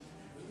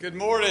Good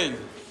morning.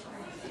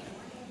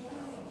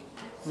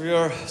 We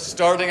are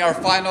starting our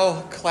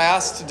final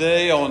class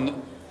today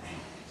on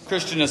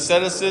Christian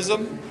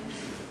asceticism.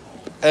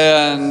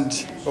 And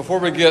before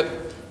we get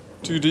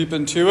too deep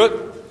into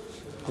it,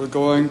 we're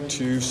going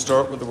to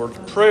start with a word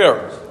of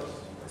prayer.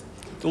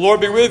 The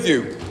Lord be with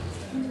you.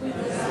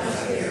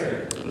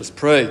 Let us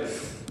pray.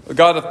 O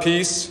God of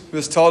peace, who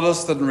has taught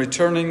us that in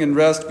returning and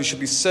rest we should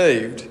be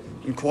saved,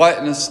 in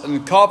quietness and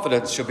in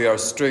confidence shall be our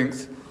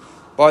strength.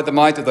 By the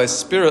might of thy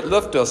Spirit,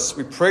 lift us,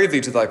 we pray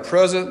thee, to thy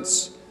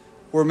presence,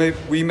 where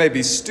we may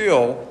be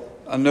still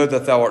and know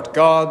that thou art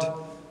God,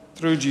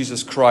 through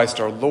Jesus Christ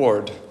our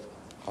Lord.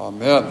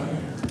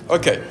 Amen.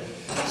 Okay,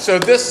 so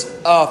this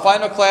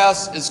final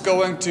class is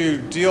going to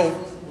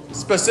deal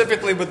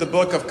specifically with the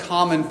Book of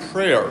Common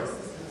Prayer.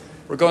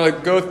 We're going to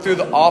go through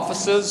the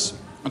offices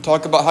and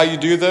talk about how you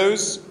do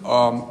those,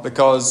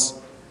 because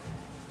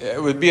it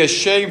would be a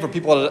shame for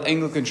people at an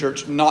Anglican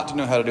church not to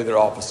know how to do their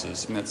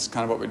offices. And that's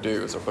kind of what we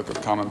do as our Book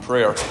of Common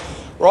Prayer.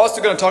 We're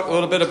also going to talk a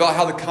little bit about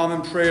how the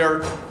Common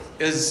Prayer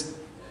has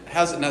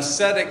an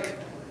ascetic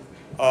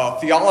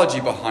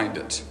theology behind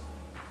it.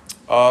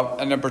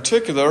 And in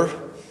particular,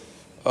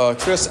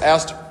 Chris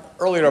asked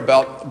earlier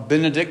about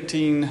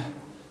Benedictine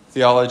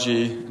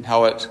theology and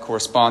how it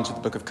corresponds with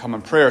the Book of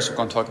Common Prayer. So we're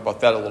going to talk about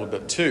that a little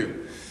bit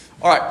too.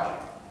 All right,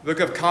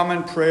 Book of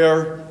Common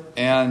Prayer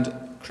and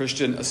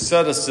Christian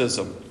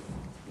asceticism.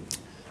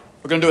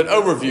 We're going to do an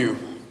overview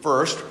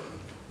first.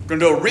 We're going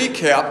to do a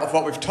recap of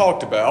what we've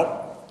talked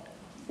about.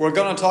 We're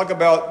going to talk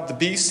about the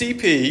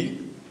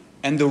BCP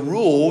and the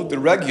rule, the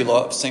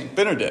regula of St.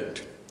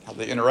 Benedict, how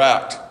they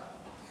interact.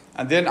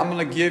 And then I'm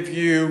going to give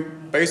you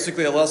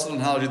basically a lesson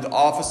on how to do the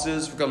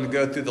offices. We're going to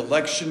go through the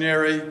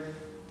lectionary,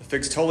 the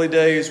fixed holy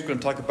days. We're going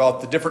to talk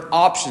about the different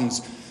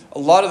options. A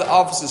lot of the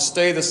offices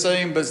stay the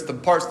same, but it's the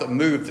parts that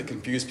move that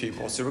confuse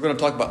people. So we're going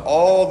to talk about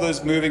all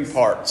those moving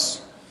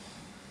parts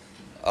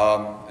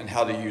and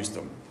how to use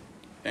them.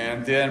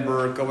 And then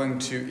we're going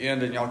to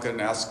end, and y'all can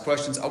ask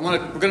questions. We're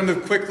going to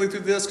move quickly through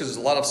this because there's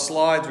a lot of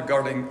slides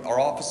regarding our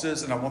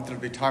offices, and I want there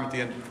to be time at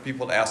the end for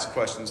people to ask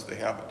questions if they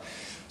have it.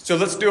 So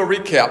let's do a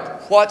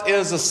recap. What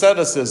is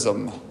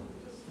asceticism?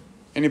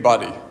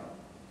 Anybody?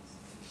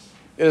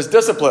 It is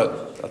discipline.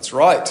 That's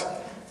right.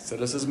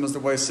 Asceticism is the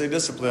way to say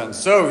discipline.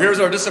 So here's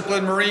our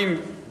disciplined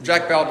Marine.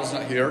 Jack Bowdle's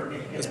not here.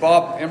 Is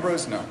Bob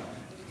Ambrose? No.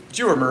 But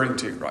you were a Marine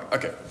too, right?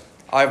 Okay.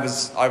 I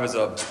was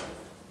a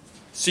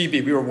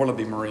CB. We were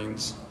wannabe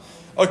Marines.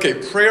 Okay,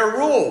 prayer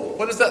rule.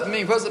 What does that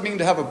mean? What does it mean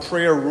to have a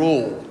prayer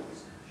rule?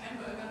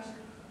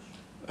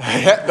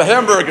 Hamburger. The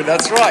hamburger,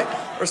 that's right.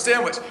 Or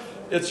sandwich.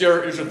 It's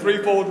your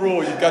threefold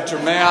rule. You've got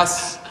your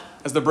mass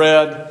as the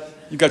bread.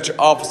 You've got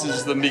your offices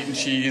as the meat and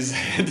cheese.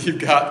 And you've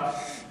got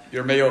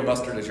your mayo and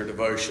mustard as your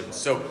devotion.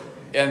 So,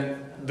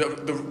 and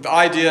the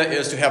idea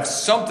is to have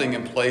something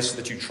in place so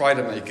that you try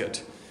to make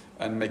it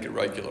and make it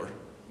regular.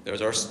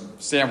 There's our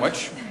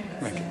sandwich.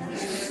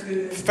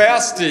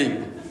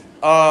 Fasting.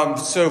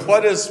 So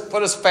what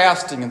is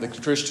fasting in the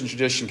Christian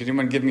tradition? Can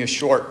anyone give me a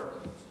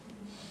short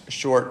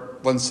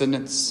one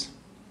sentence?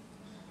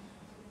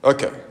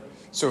 Okay.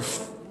 So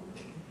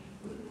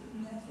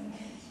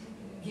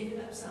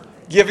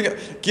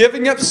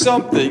Giving up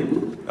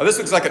something. Now this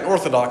looks like an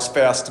Orthodox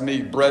fast to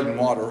me, bread and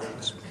water.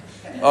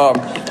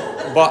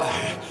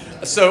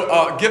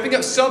 Giving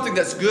up something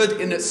that's good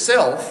in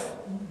itself.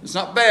 It's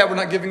not bad. We're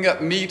not giving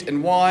up meat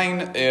and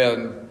wine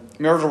and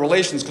marital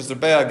relations because they're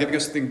bad. Giving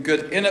up something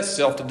good in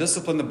itself to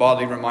discipline the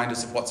body, remind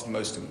us of what's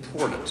most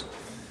important.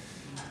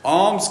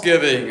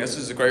 Almsgiving. This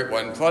is a great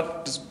one.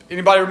 Does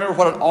anybody remember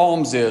what an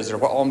alms is or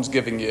what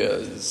almsgiving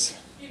is?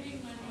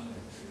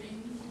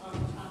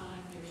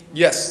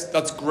 Yes,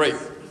 that's great.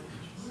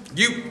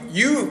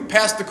 You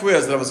passed the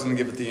quiz that I was going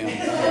to give at the end.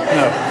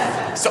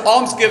 No. So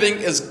almsgiving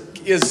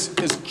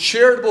is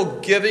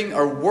charitable giving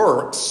or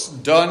works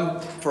done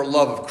for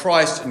love of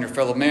Christ and your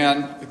fellow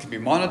man. It can be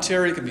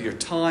monetary, it can be your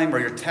time or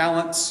your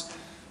talents,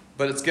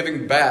 but it's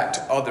giving back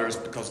to others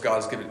because God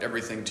has given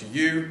everything to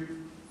you.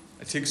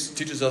 It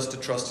teaches us to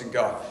trust in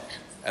God.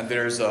 And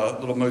there's a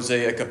little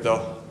mosaic of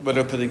the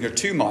widow putting her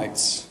 2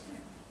 mites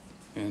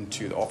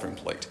into the offering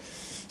plate.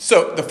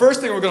 So the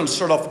first thing we're going to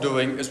start off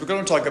doing is we're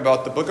going to talk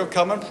about the Book of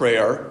Common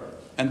Prayer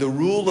and the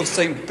rule of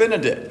St.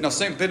 Benedict. Now,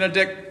 St.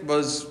 Benedict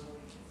was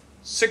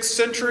 6th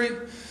century,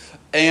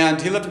 and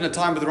he lived in a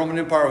time where the Roman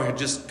Empire had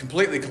just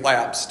completely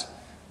collapsed,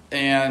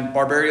 and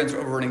barbarians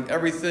were overrunning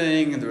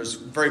everything, and there was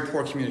very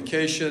poor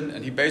communication,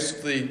 and he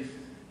basically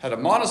had a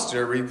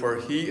monastery where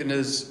he and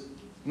his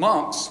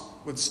monks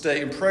would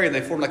stay and pray, and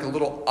they formed like a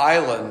little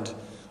island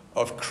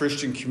of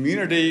Christian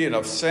community and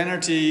of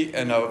sanity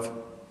and of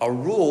a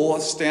rule,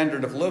 a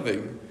standard of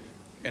living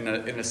in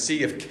a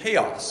sea of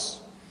chaos.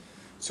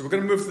 So we're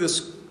going to move through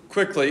this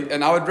quickly,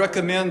 and I would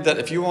recommend that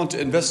if you want to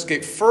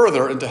investigate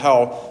further into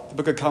how the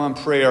Book of Common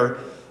Prayer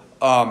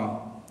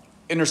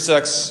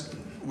intersects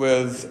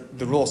with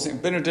the rule of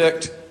St.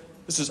 Benedict,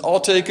 this is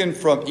all taken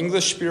from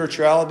English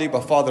Spirituality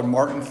by Father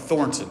Martin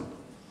Thornton.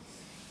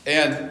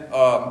 And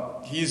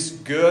he's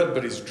good,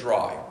 but he's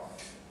dry.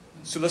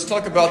 So let's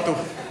talk about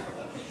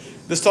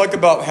Let's talk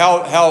about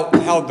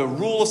how the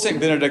rule of St.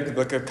 Benedict, the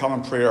Book of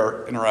Common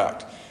Prayer,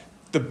 interact.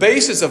 The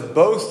basis of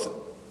both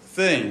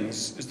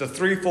things is the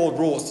threefold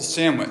rule. It's the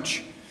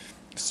sandwich.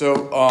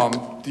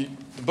 So the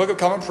Book of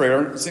Common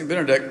Prayer, St.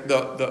 Benedict,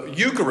 the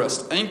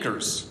Eucharist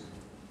anchors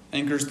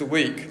the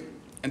week,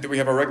 and that we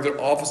have our regular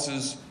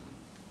offices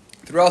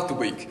throughout the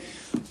week.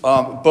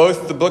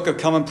 Both the Book of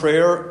Common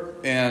Prayer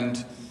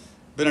and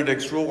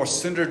Benedict's Rule are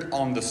centered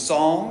on the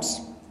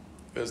Psalms.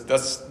 The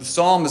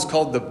Psalm is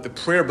called the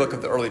prayer book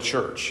of the early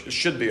church. It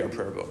should be our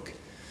prayer book.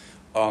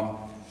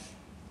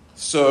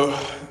 So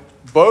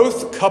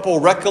both couple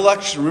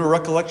recollection. Remember,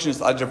 recollection is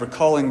the idea of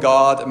recalling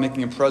God and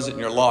making Him present in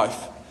your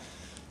life.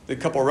 They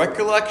couple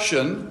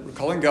recollection,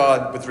 recalling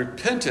God, with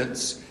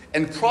repentance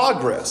and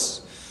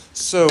progress.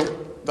 So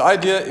the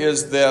idea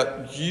is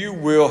that you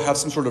will have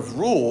some sort of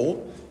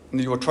rule, and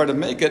you will try to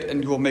make it,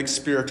 and you will make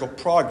spiritual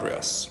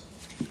progress.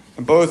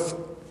 And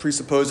both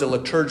presuppose a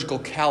liturgical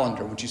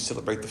calendar, which you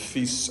celebrate the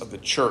feasts of the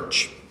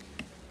church.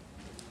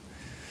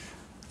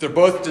 They're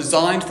both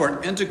designed for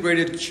an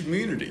integrated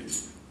community,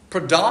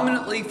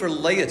 predominantly for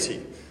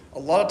laity. A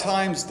lot of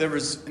times it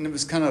was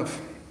kind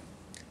of,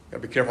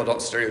 gotta be careful,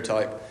 don't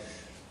stereotype,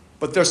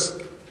 but there's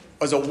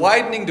a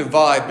widening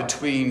divide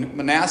between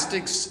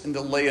monastics and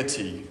the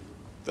laity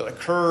that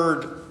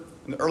occurred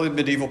in the early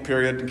medieval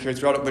period and carried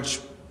throughout it,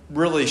 which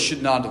really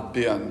should not have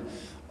been,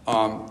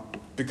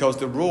 because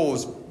the rule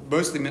is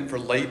mostly meant for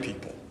lay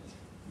people.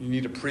 You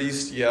need a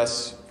priest,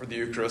 yes, for the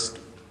Eucharist,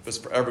 but it's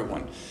for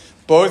everyone.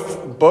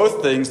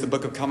 Both things, the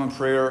Book of Common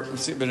Prayer and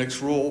St.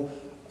 Benedict's Rule,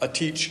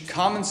 teach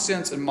common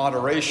sense and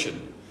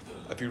moderation.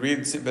 If you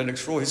read St.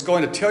 Benedict's Rule, he's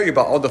going to tell you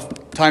about all the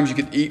times you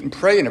could eat and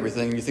pray and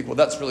everything, and you think, well,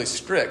 that's really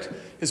strict.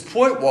 His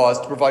point was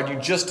to provide you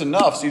just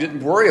enough so you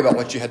didn't worry about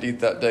what you had to eat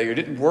that day. You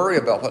didn't worry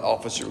about what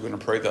office you were going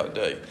to pray that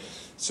day.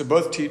 So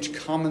both teach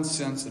common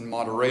sense and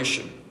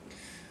moderation.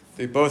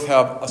 They both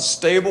have a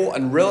stable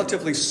and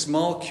relatively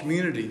small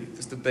community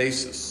as the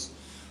basis.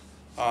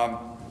 I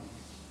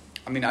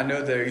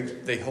know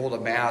they hold a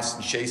mass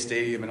in Shea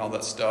Stadium and all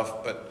that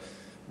stuff, but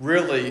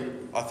really,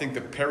 I think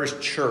the parish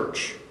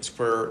church is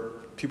where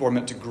people are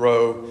meant to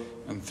grow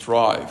and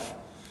thrive.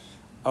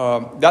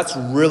 That's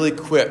really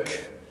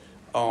quick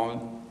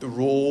on the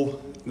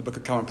rule in the Book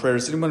of Common Prayer.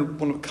 Does anyone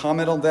want to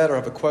comment on that or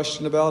have a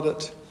question about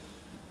it?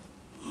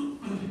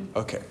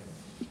 Okay.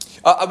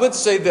 I would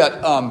say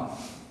that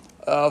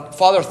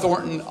Father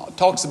Thornton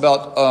talks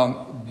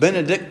about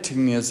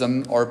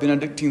Benedictinism or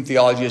Benedictine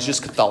theology as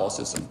just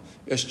Catholicism.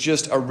 It's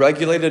just a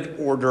regulated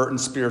order and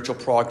spiritual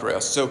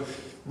progress. So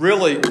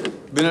really,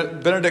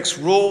 Benedict's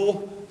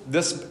Rule,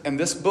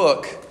 this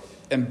book,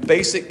 and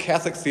basic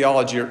Catholic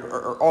theology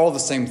are all the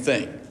same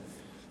thing.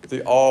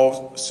 They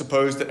all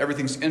suppose that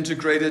everything's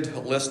integrated,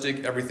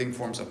 holistic, everything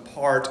forms a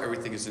part,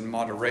 everything is in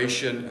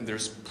moderation, and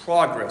there's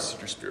progress in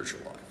your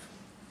spiritual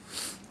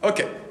life.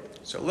 Okay,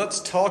 so let's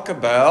talk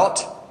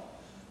about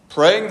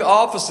praying the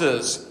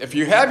offices. If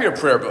you have your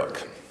prayer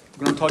book,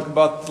 we're going to talk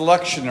about the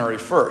lectionary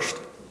first.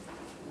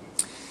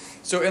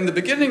 So in the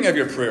beginning of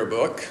your prayer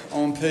book,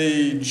 on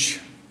page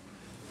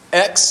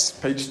X,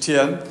 page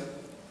 10,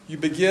 you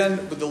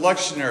begin with the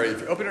lectionary.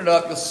 If you open it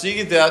up, you'll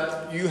see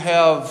that you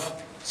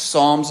have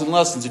psalms and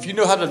lessons. If you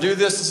know how to do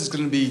this is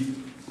going to be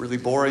really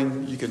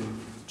boring. You can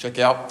check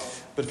out.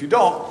 But if you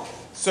don't,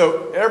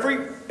 so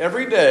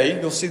every day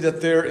you'll see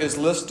that there is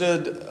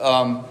listed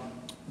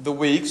the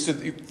week. So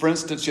for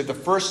instance, you have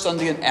the first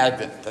Sunday in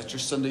Advent. That's your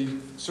Sunday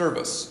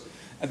service.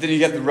 And then you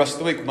get the rest of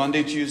the week,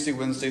 Monday, Tuesday,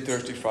 Wednesday,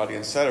 Thursday, Friday,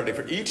 and Saturday.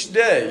 For each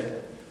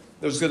day,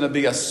 there's going to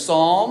be a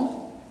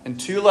psalm and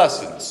two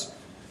lessons.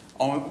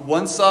 On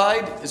one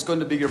side is going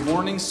to be your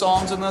morning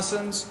psalms and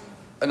lessons,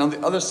 and on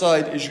the other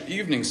side is your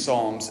evening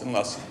psalms and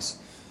lessons.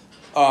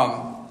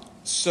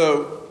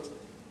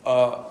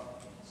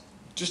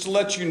 Just to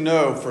let you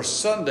know, for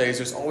Sundays,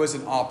 there's always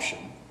an option.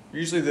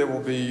 Usually there will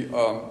be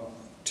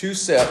two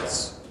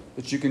sets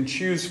that you can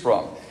choose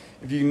from.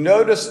 If you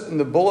notice in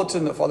the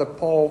bulletin that Father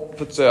Paul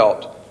puts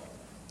out,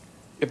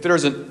 if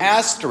there's an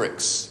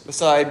asterisk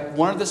beside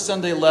one of the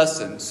Sunday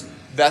lessons,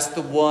 that's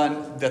the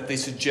one that they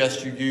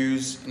suggest you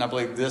use, and I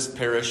believe this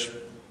parish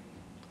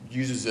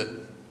uses it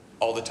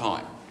all the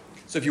time.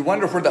 So if you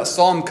wonder where that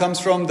psalm comes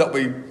from that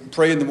we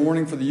pray in the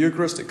morning for the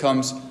Eucharist, it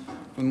comes from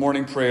the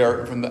morning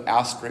prayer from the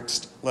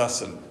asterisk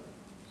lesson.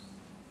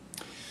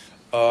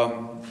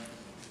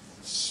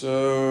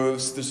 So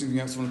there's anything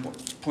else I want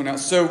to point out.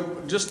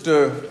 So just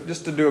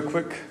to do a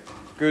quick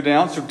go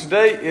down. So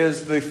today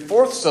is the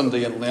fourth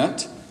Sunday in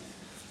Lent.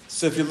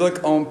 So if you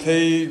look on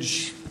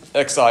page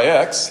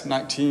XIX,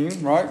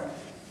 19, right?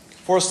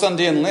 Fourth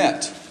Sunday in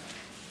Lent.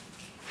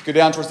 Go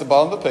down towards the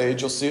bottom of the page.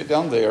 You'll see it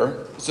down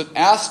there. It's an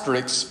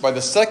asterisk by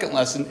the second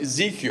lesson,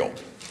 Ezekiel.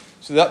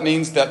 So that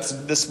means that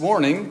this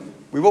morning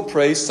we will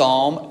pray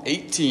Psalm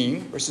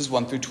 18, verses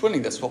 1 through 20.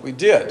 That's what we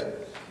did.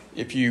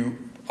 If you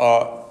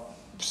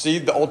see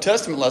the Old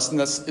Testament lesson,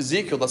 that's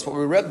Ezekiel. That's what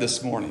we read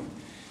this morning.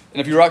 And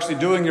if you're actually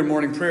doing your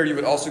morning prayer, you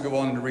would also go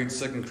on to read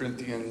 2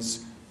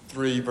 Corinthians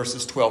 3,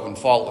 verses 12 and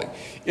following.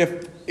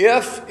 If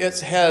it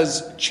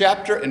has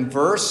chapter and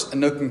verse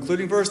and no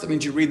concluding verse, that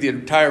means you read the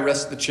entire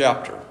rest of the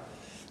chapter.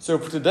 So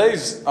for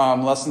today's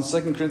lesson,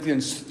 2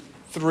 Corinthians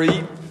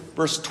 3,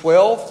 verse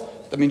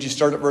 12, that means you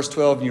start at verse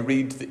 12 and you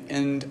read to the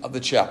end of the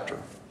chapter.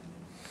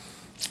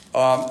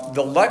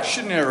 The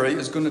lectionary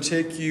is going to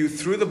take you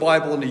through the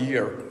Bible in a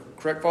year.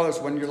 Correct, Father? It's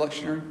 1 year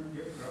lectionary?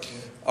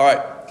 All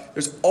right.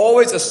 There's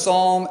always a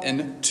psalm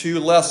and 2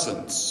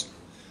 lessons.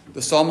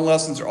 The psalm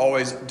lessons are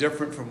always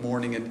different from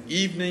morning and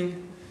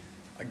evening.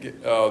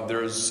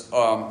 There's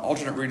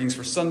alternate readings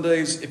for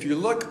Sundays. If you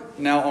look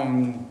now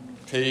on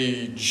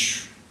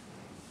page,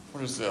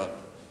 what is that?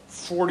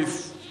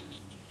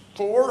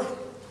 44?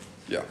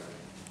 Yeah.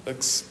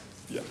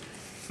 Yeah.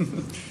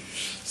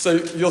 So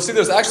you'll see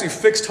there's actually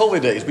fixed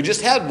holy days. We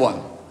just had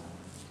one.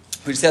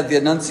 We just had the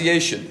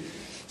Annunciation.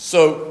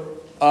 So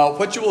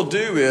what you will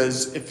do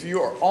is, if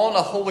you are on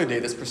a holy day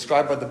that's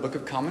prescribed by the Book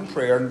of Common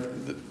Prayer,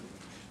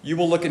 you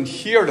will look in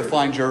here to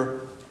find your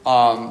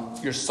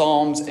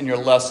psalms and your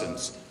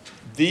lessons.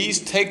 These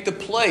take the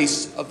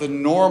place of the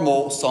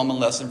normal psalm and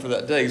lesson for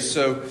that day.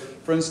 So,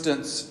 for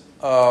instance,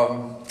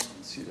 let's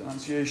see,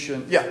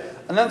 Annunciation. Yeah,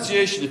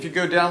 Annunciation. If you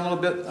go down a little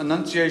bit,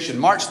 Annunciation,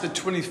 March the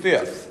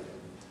 25th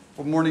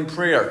for morning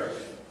prayer.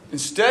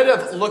 Instead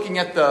of looking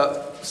at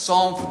the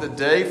psalm for the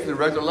day from the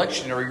regular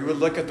lectionary, you would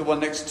look at the one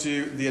next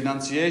to the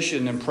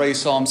Annunciation and pray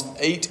Psalms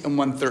 8 and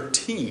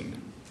 113.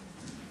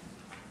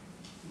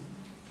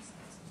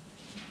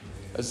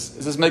 Is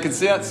this making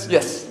sense?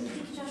 Yes.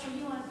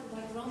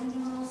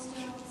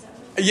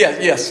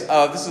 Yes.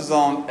 This is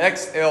on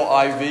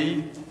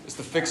XLIV. It's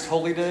the fixed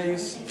holy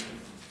days.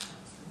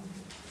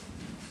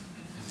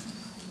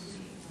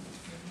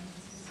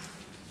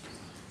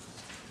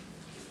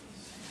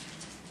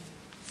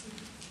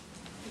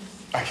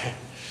 Okay.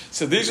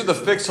 So these are the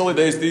fixed holy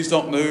days. These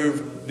don't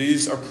move.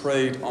 These are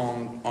prayed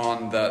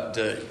on that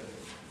day.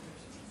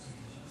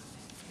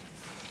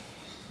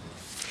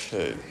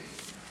 Okay.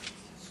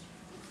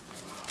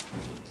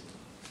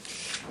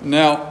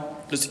 Now,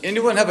 does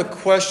anyone have a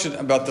question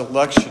about the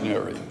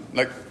lectionary?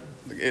 Like,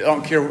 I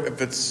don't care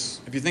if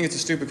you think it's a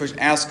stupid question,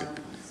 ask it.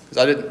 Because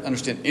I didn't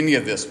understand any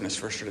of this when I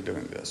first started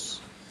doing this.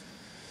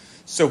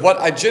 So what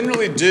I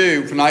generally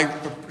do when I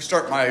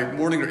start my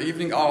morning or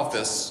evening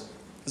office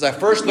is I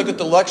first look at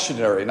the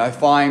lectionary and I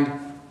find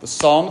the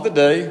psalm of the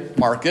day,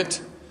 mark it,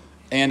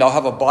 and I'll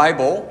have a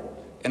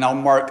Bible and I'll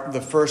mark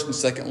the first and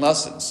second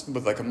lessons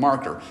with like a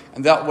marker.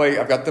 And that way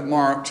I've got them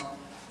marked.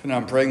 And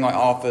I'm praying in my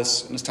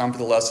office, and it's time for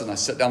the lesson. I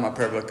sit down my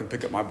prayer book and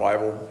pick up my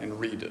Bible and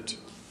read it.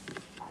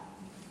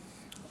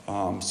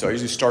 So I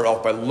usually start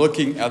off by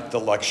looking at the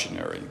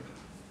lectionary.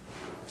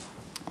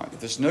 All right, if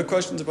there's no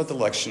questions about the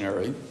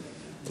lectionary,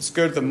 let's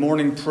go to the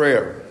morning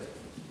prayer.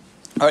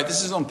 All right,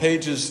 this is on we'll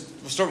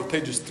start with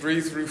pages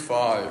 3 through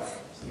 5,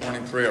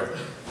 morning prayer.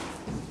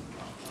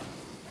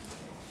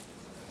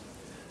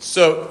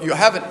 So you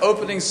have an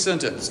opening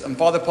sentence, and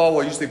Father Paul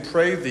will usually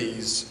pray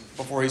these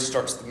before he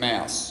starts the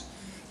Mass.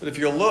 But if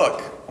you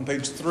look on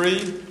page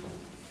 3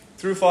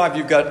 through 5,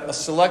 you've got a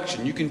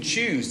selection. You can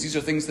choose. These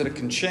are things that it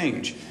can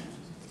change.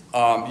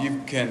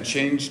 You can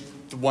change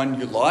the one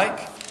you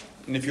like.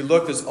 And if you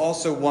look, there's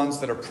also ones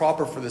that are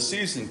proper for the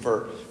season.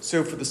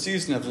 So for the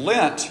season of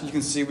Lent, you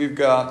can see we've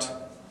got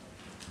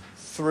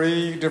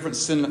 3 different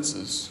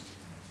sentences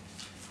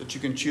that you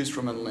can choose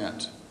from in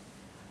Lent.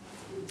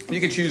 And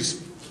you can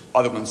choose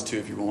other ones too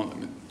if you want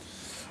them.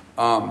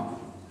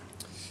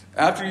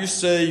 After you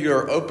say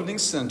your opening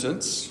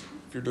sentence,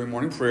 if you're doing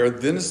morning prayer,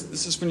 then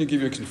this is when you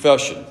give your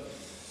confession.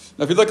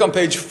 Now, if you look on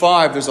page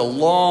 5, there's a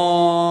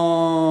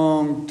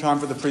long time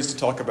for the priest to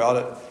talk about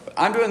it. But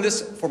I'm doing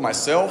this for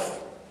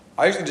myself.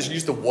 I usually just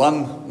use the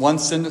one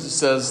sentence that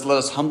says, "Let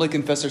us humbly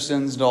confess our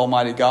sins to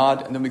Almighty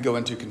God," and then we go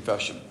into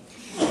confession.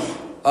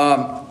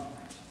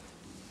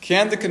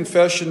 Can the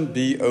confession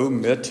be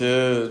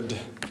omitted?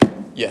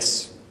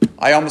 Yes.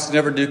 I almost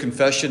never do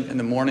confession in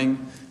the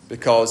morning,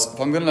 because if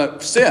I'm going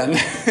to sin,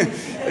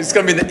 it's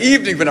going to be in the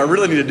evening when I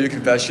really need to do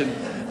confession,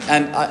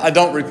 and I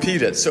don't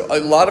repeat it. So a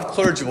lot of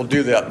clergy will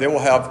do that. They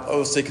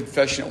will say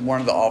confession at one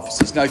of the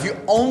offices. Now, if you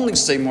only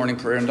say morning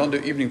prayer and don't do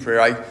evening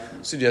prayer, I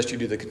suggest you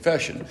do the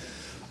confession.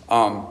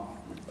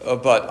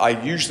 But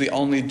I usually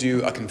only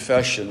do a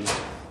confession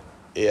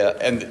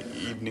in the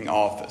evening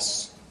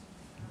office.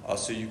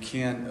 So you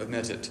can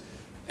omit it.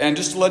 And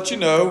just to let you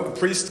know, a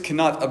priest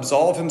cannot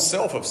absolve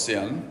himself of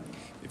sin.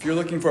 If you're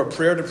looking for a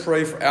prayer to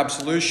pray for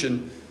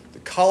absolution, the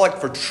collect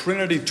for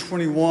Trinity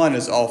 21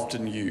 is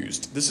often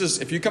used. This is,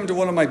 if you come to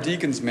one of my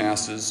deacons'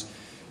 masses,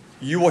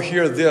 you will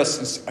hear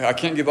this. I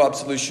can't give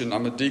absolution,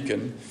 I'm a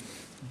deacon.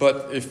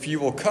 But if you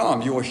will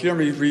come, you will hear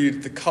me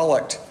read the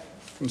collect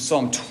from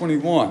Psalm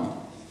 21.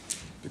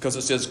 Because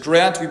it says,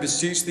 "Grant, we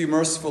beseech thee,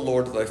 merciful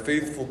Lord, to thy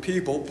faithful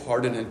people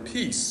pardon and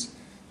peace,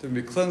 that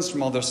we be cleansed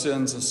from all their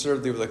sins and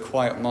serve thee with a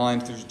quiet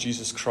mind through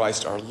Jesus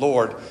Christ our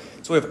Lord."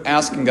 It's a way of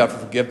asking God for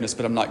forgiveness,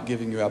 but I'm not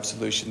giving you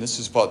absolution. This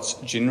is what's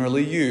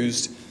generally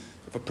used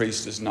if a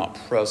priest is not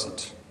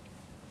present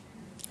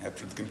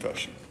after the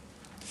confession.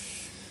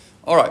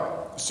 All right,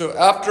 so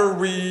after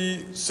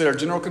we say our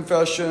general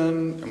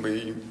confession and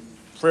we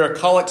pray our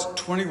Collect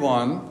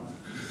 21,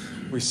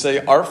 we say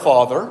Our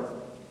Father.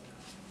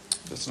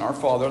 Listen, Our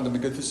Father, and then we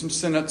go through some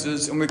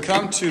sentences, and we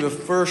come to the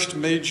first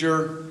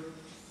major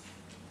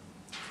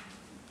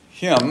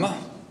hymn.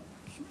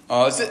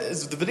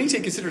 Is the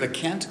Venite considered a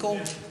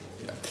canticle?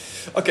 Yeah.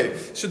 Okay,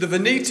 so the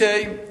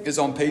Venite is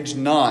on page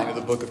 9 of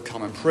the Book of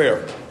Common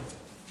Prayer.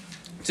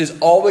 It says,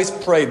 always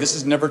pray.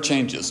 This never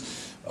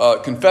changes.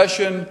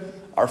 Confession,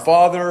 Our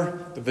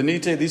Father, the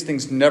Venite, these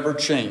things never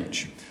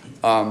change.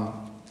 The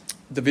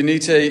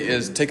Venite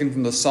is taken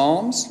from the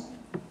Psalms.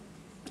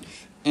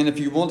 And if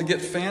you want to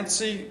get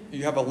fancy,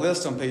 you have a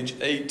list on page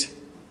 8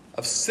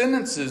 of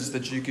sentences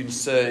that you can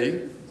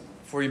say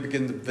before you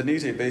begin the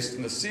Venite based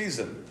on the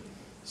season.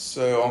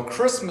 So on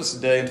Christmas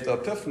Day into the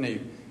Epiphany,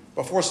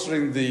 before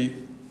starting the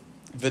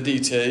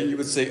Venite, you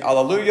would say,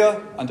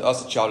 Alleluia, unto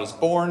us a child is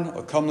born.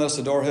 O come, let us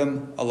adore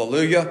him.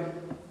 Alleluia.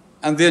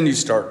 And then you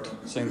start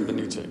saying the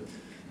Venite.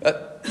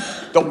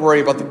 Don't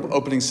worry about the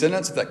opening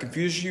sentence. If that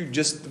confuses you,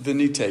 just the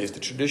Venite is the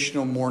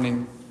traditional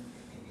morning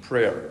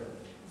prayer.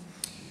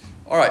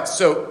 All right,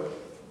 so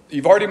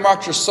you've already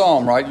marked your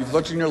psalm, right? You've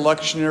looked in your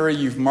lectionary,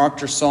 you've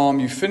marked your psalm,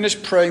 you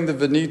finished praying the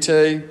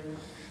Venite.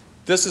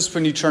 This is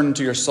when you turn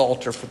into your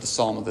psalter for the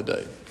psalm of the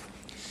day.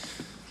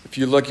 If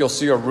you look, you'll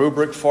see a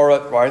rubric for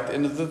it right at the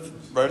end of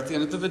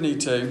the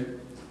Venite.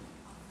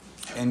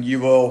 And you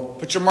will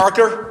put your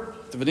marker,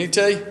 the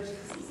Venite,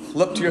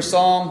 flip to your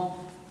psalm,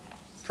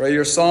 pray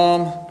your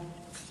psalm,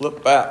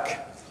 flip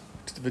back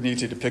to the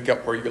Venite to pick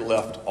up where you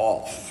left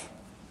off.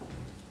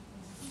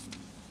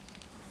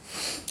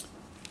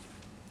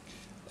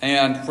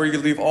 And where you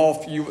leave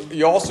off,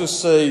 you also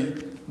say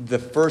the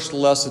first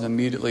lesson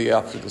immediately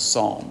after the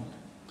psalm.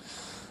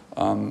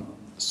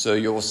 So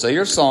you will say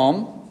your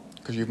psalm,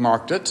 because you've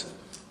marked it.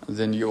 And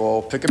then you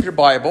will pick up your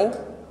Bible,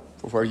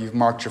 for where you've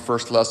marked your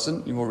first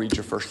lesson. You will read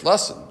your first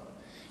lesson.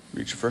 You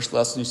read your first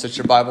lesson, you set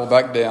your Bible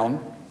back down,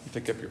 and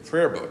pick up your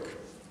prayer book.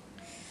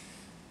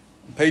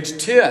 On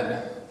page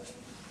 10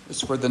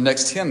 is where the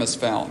next hymn is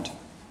found.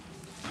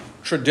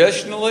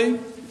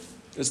 Traditionally,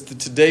 it's the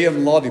Te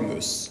Deum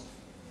Laudamus.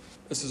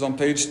 This is on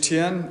page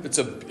 10. It's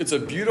a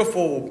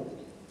beautiful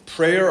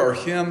prayer or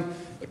hymn,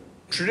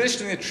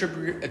 traditionally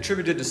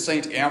attributed to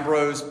St.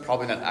 Ambrose,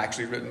 probably not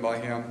actually written by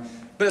him.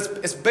 But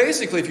it's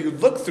basically, if you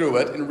look through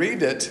it and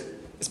read it,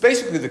 it's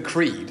basically the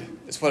creed.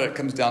 It's what it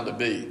comes down to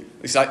be.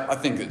 At least I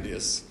think it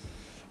is.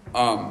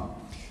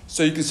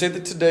 So you can say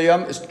that Te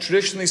Deum is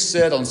traditionally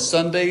said on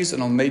Sundays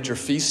and on major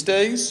feast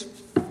days.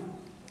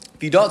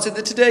 If you don't say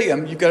the Te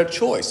Deum, you've got a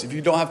choice. If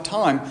you don't have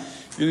time,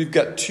 you've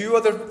got two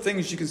other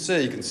things you can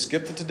say. You can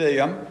skip the Te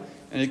Deum,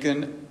 and you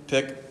can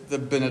pick the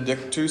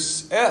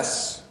Benedictus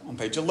S on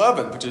page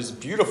 11, which is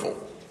beautiful.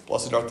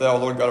 Blessed art thou,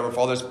 Lord God of our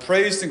fathers,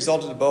 praised and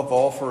exalted above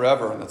all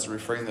forever. And that's a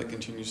refrain that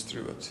continues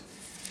through it.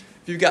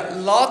 If you've got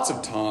lots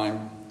of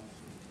time,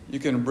 you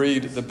can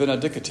read the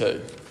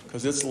Benedicite,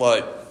 because it's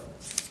like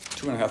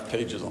 2.5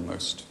 pages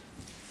almost.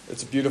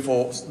 It's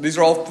beautiful. These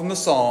are all from the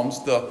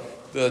Psalms. The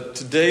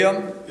Te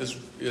Deum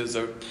is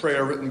a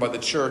prayer written by the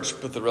church,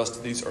 but the rest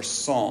of these are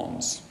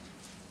psalms.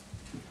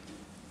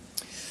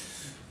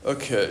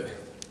 Okay.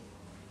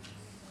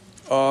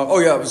 I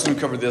was going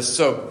to cover this.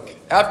 So,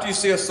 after you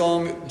say a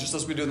psalm, just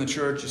as we do in the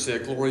church, you say,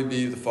 Glory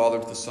be to the Father,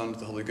 to the Son, to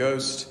the Holy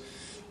Ghost.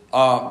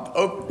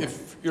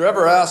 If you're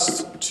ever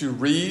asked to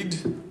read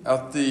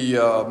at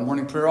the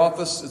morning prayer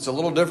office, it's a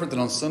little different than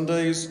on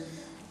Sundays.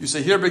 You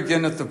say, here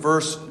beginneth the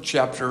first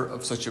chapter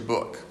of such a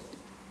book.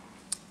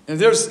 And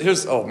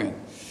here's a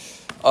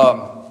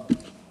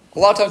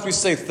lot of times we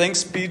say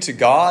thanks be to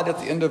God at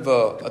the end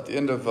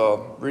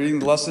of reading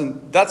the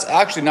lesson. That's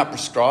actually not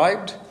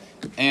prescribed,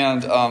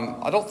 and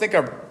I think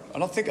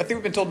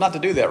we've been told not to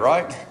do that,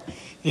 right?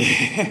 In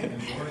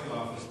the morning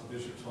office, the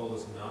bishop told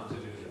us not to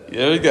do that.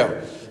 There you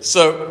go.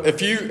 So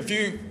if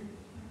you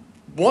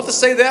want to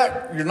say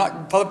that,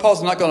 Father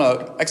Paul's not going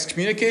to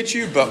excommunicate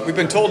you, but we've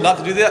been told not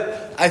to do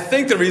that. I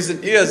think the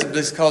reason is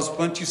because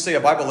once you say a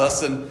Bible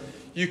lesson,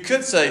 you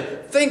could say,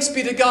 thanks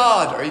be to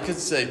God, or you could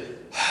say,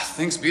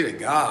 thanks be to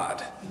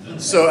God.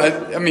 So,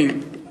 I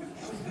mean,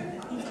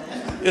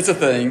 it's a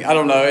thing. I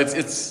don't know.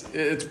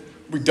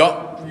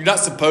 You're not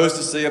supposed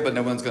to say it, but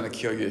no one's going to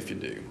kill you if you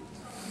do.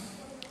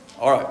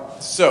 All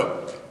right.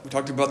 So, we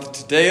talked about the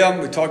Te Deum.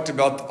 We talked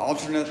about the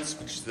alternates,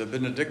 which is the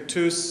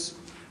Benedictus,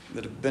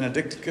 the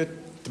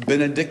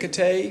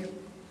Benedicite.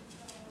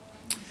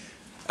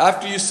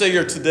 After you say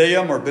your Te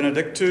Deum or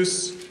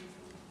Benedictus,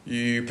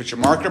 you put your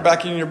marker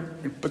back in your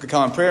Book of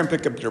Common Prayer and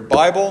pick up your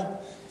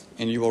Bible,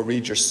 and you will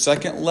read your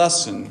second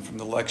lesson from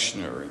the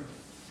lectionary.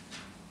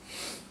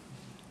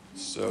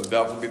 So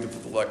that will be the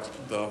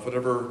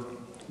whatever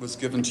was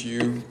given to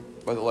you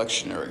by the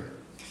lectionary.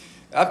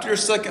 After your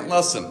second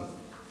lesson,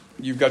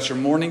 you've got your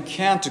morning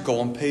canticle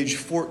on page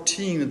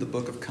 14 of the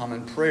Book of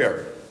Common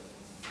Prayer.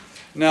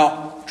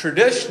 Now,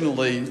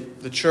 traditionally,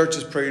 the church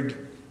has prayed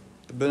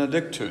the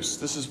Benedictus.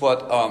 This is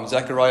what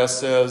Zechariah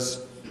says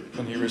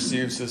when he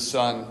receives his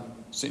son,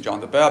 St. John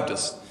the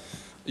Baptist.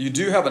 You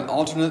do have an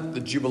alternate, the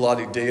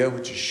Jubilate Deo,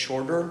 which is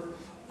shorter.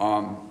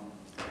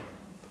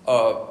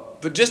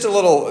 But just a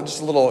little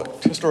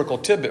historical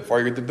tidbit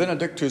for you. The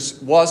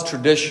Benedictus was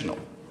traditional.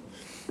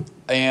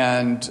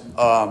 And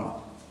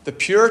the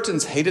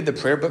Puritans hated the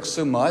prayer book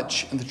so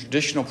much and the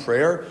traditional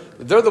prayer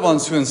that they're the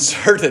ones who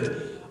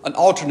inserted an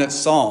alternate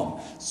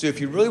psalm. So if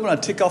you really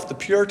want to tick off the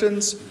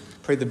Puritans,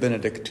 pray the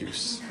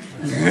Benedictus.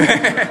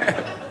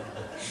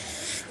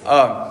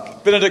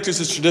 Benedictus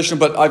is traditional,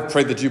 but I've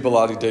prayed the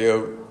Jubilate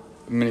Deo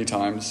many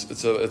times.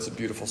 It's a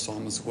beautiful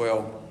psalm as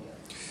well.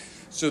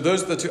 So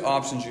those are the two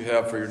options you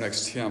have for your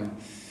next hymn.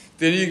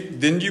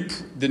 Then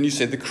you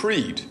say the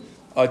Creed.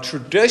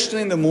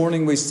 Traditionally in the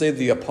morning we say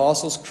the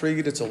Apostles'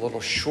 Creed. It's a little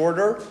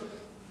shorter,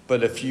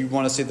 but if you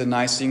want to say the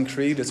Nicene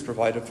Creed, it's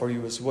provided for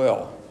you as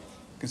well.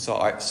 You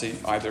can say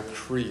either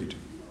creed.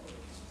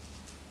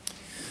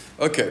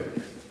 Okay,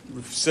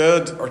 we've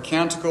said our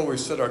canticle, we've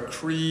said our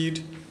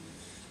creed.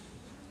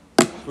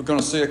 We're going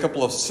to say a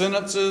couple of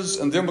sentences,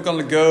 and then we're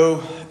going to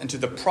go into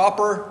the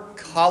proper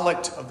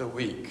collect of the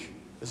week.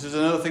 This is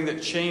another thing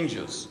that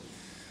changes.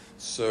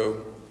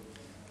 So,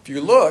 if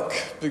you look,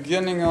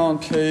 beginning on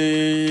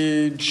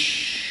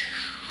page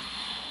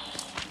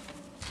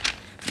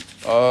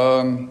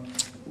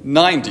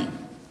 90,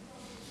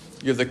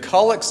 you have the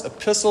collects,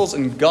 epistles,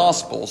 and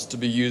gospels to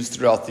be used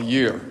throughout the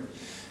year.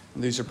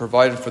 And these are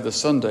provided for the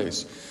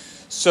Sundays.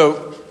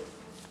 So,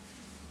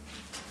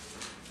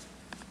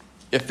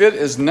 if it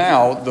is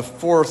now the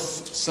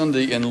fourth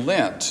Sunday in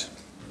Lent,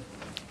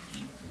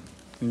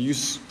 when you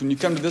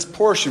come to this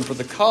portion for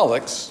the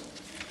collects,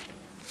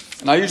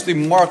 and I usually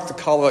mark the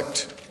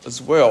collect as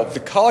well.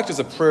 The collect is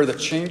a prayer that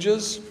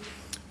changes,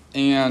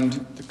 and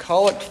the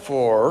collect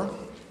for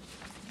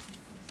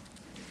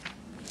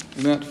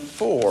Lent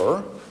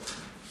 4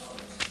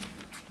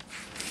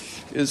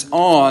 is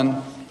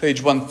on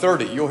page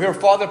 130. You'll hear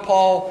Father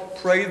Paul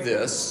pray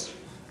this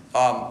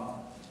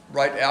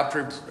right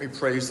after he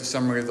prays the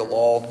summary of the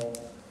law.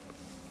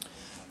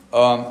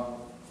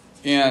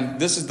 And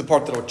this is the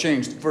part that will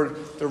change. For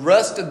the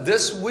rest of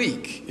this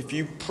week, if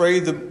you pray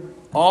the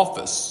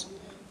office,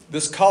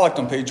 this collect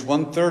on page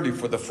 130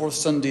 for the fourth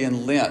Sunday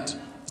in Lent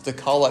is the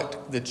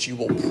collect that you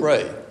will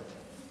pray.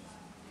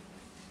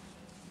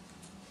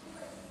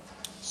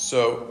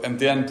 So, and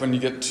then when you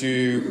get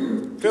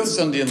to fifth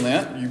Sunday in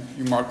Lent,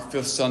 you mark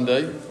fifth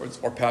Sunday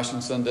or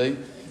Passion Sunday,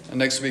 and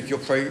next week you'll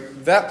pray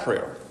that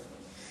prayer.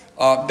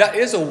 That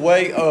is a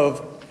way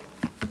of,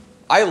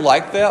 I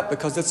like that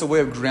because it's a way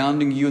of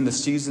grounding you in the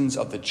seasons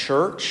of the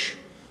church,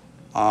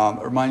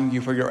 reminding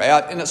you where you're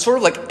at. And it sort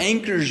of like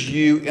anchors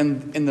you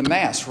in the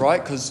Mass,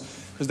 right? Because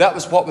that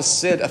was what was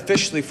said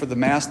officially for the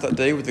Mass that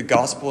day with the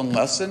gospel and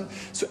lesson.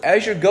 So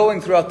as you're going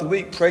throughout the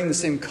week praying the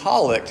same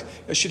collect,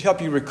 it should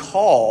help you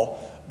recall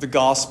the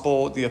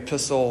gospel, the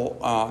epistle,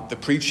 the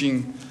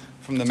preaching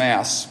from the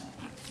Mass.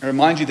 It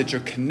reminds you that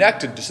you're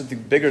connected to something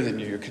bigger than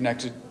you. You're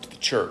connected to the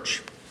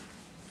church.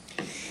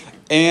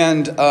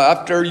 And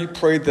after you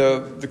pray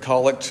the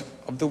collect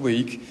of the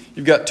week,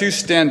 you've got two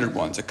standard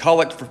ones, a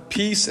collect for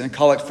peace and a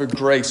collect for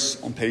grace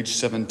on page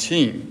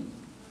 17.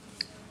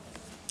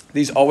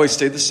 These always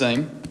stay the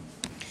same.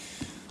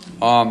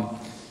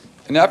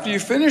 And after you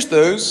finish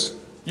those,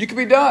 you can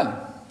be done.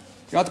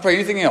 You don't have to pray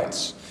anything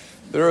else.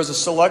 There is a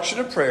selection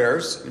of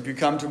prayers. If you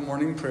come to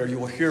morning prayer, you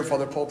will hear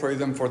Father Paul pray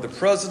them for the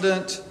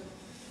president,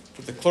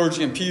 for the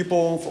clergy and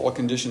people, for all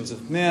conditions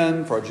of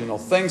men, for our general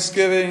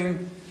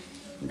thanksgiving.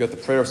 You've got the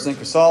prayer of St.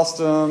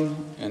 Chrysostom,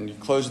 and you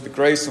close with the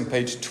grace on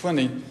page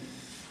 20.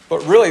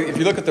 But really, if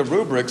you look at the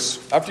rubrics,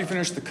 after you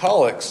finish the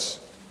collects,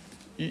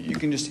 you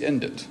can just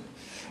end it.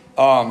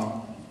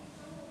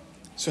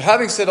 So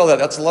having said all that,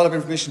 that's a lot of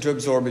information to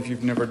absorb if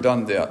you've never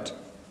done that.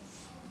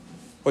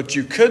 What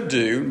you could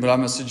do, what I'm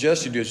going to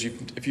suggest you do, is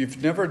if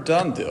you've never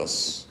done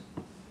this,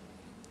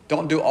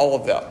 don't do all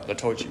of that I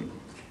told you.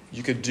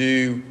 You could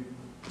do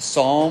the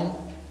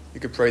psalm. You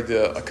could pray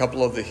a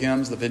couple of the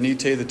hymns, the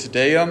Venite, the Te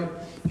Deum.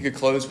 You could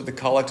close with the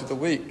collect of the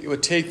week. It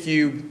would take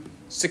you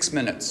 6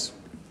 minutes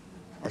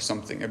or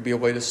something. It would be a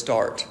way to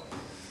start.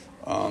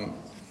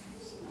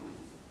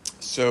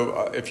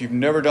 So if you've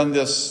never done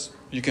this,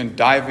 you can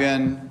dive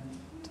in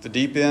to the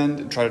deep end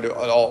and try to do it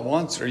all at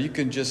once, or you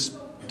can just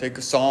take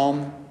a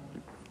psalm,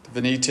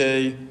 the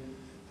Venite,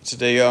 the Te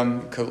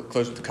Deum,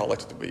 close with the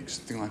collect of the week,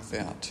 something like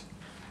that.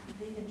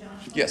 Deacon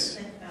Josh, yes.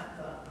 Think about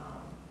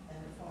the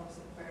forms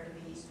of prayer to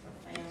be used for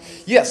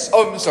families. Yes.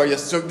 Oh, I'm sorry.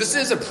 Yes. So this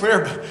is a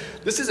prayer.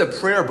 This is a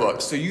prayer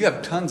book. So you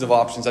have tons of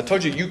options. I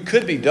told you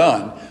could be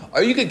done,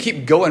 or you could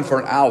keep going for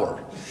an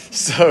hour.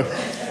 So,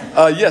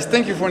 yes.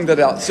 Thank you for pointing that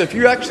out. So if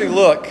you actually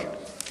look,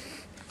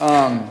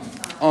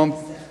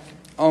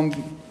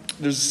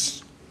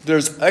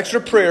 there's extra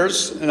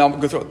prayers, and I'll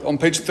go through on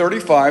page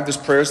 35. There's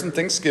prayers and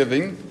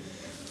thanksgiving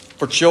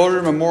for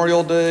children,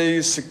 Memorial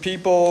Days, sick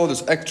people.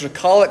 There's extra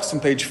collects on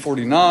page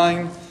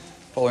 49.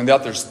 Following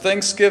that, there's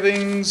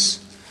thanksgivings.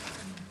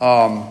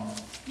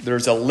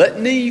 There's a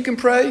litany you can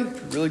pray. If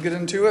you really get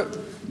into it,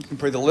 you can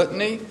pray the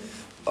litany.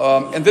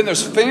 And then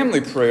there's family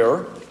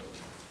prayer.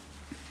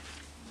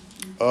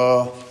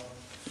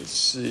 let's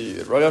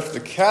see, right after the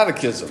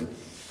Catechism.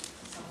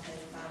 Something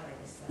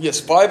 587. Yes,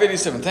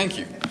 587, thank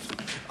you.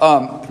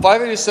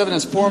 587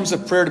 is forms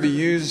of prayer to be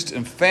used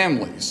in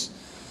families.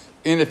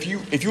 And if you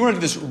want to do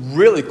this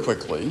really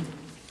quickly,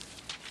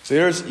 so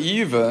there's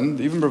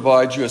even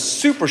provides you a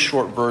super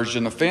short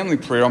version of family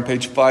prayer on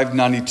page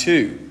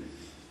 592.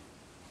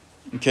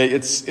 Okay,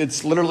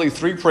 it's literally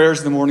 3 prayers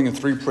in the morning and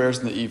 3 prayers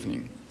in the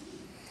evening.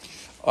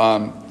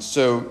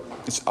 So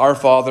it's Our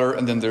Father,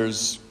 and then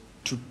there's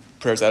 2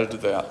 prayers added to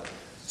that.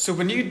 So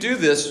when you do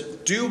this,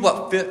 do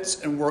what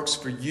fits and works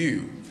for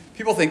you.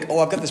 People think,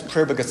 I've got this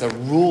prayer book. It's a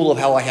rule of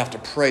how I have to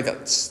pray.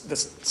 That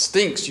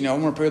stinks. I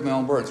want to pray with my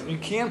own words. You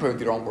can pray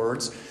with your own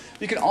words.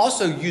 You can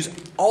also use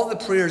all the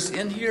prayers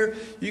in here.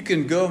 You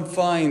can go and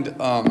find,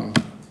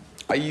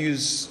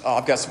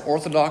 I've got some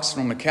Orthodox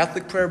and Roman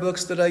Catholic prayer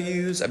books that I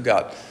use. I've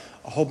got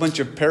a whole bunch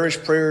of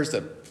parish prayers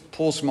that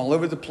pulls from all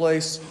over the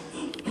place.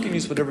 You can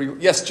use whatever you...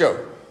 Yes,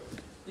 Joe?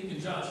 Deacon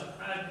Josh,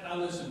 I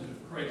listen to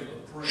Cradle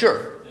of Prayer.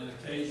 Sure. And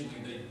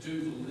occasionally they do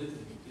the litany.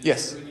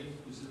 Yes. Is there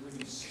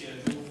any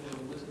schedule for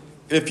the litany?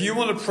 If you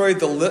want to pray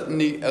the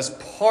litany as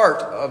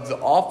part of the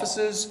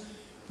offices,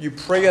 you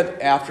pray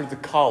it after the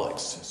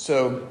collects.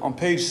 So on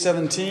page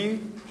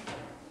 17,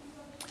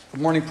 for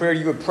morning prayer,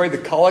 you would pray the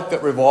collect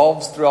that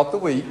revolves throughout the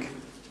week.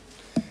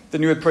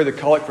 Then you would pray the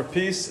collect for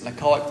peace and the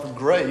collect for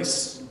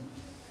grace.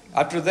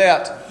 After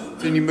that,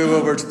 then you move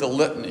over to the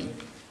litany.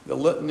 The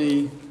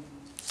litany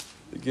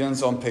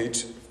begins on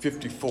page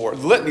 54.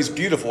 The litany is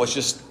beautiful.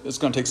 It's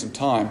going to take some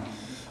time.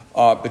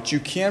 But you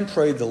can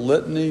pray the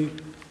litany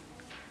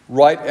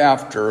right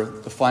after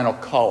the final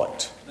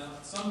collect. Now,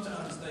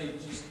 sometimes they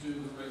just do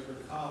the regular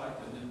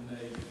collect and then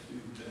they do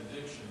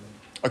benediction.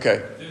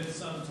 Okay. Then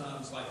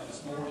sometimes, like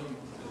this morning,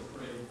 they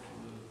pray for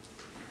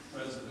the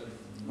president.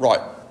 And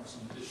Right.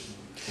 some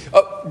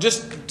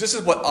additional. This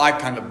is what I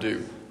kind of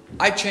do.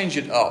 I change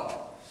it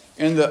up.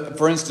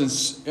 For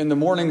instance, in the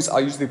mornings, I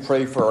usually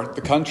pray for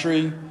the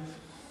country,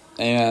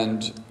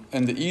 and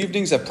in the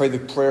evenings, I pray the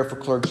prayer for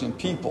clergy and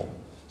people.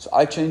 So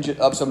I change it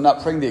up, so I'm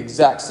not praying the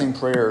exact same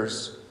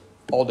prayers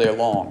all day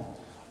long.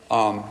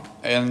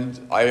 And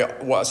I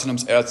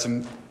sometimes add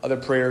some other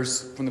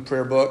prayers from the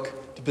prayer book,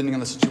 depending on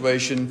the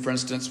situation. For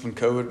instance, when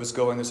COVID was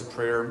going, there's a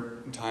prayer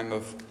in time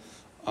of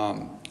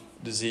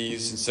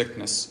disease and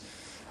sickness.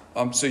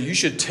 So you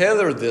should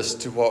tailor this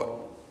to what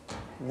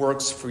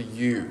works for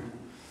you.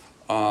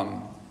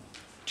 And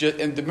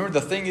remember,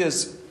 the thing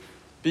is,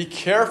 be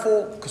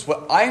careful, because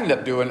what I ended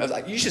up doing is,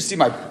 you should see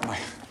my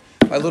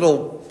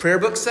little prayer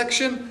book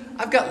section.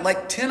 I've got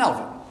like 10 of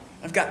them.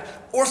 I've got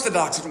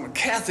Orthodox and Roman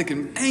Catholic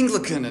and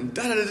Anglican and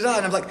da-da-da-da.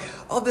 And I'm like,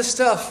 all this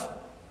stuff,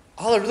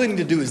 all I really need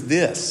to do is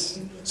this.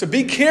 So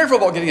be careful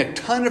about getting a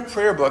ton of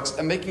prayer books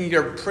and making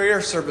your prayer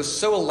service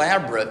so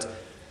elaborate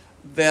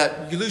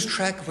that you lose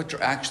track of what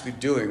you're actually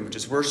doing, which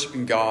is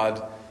worshiping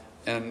God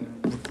and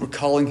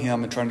recalling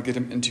Him and trying to get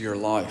Him into your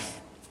life.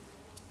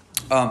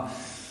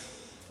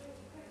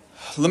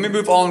 Let me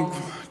move on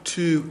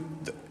to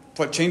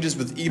what changes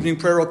with evening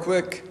prayer real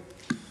quick.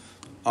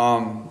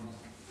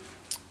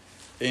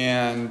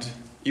 And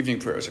evening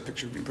prayer is a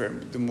picture of evening prayer.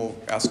 Then we'll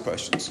ask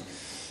questions.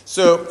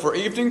 So for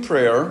evening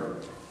prayer,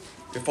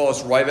 it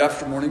follows right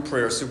after morning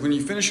prayer. So when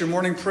you finish your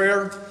morning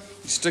prayer,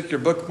 you stick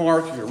your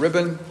bookmark, your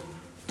ribbon,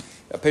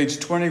 at page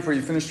 20 where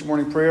you finish your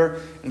morning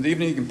prayer. In the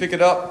evening, you can pick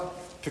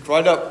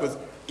right up with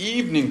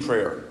evening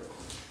prayer.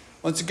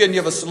 Once again, you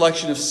have a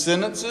selection of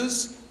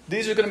sentences.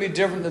 These are going to be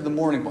different than the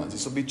morning ones.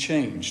 These will be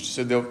changed.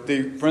 So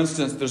for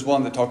instance, there's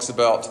one that talks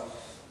about,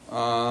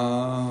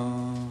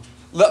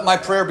 let my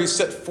prayer be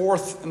set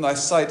forth in thy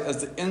sight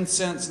as the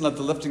incense, and let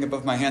the lifting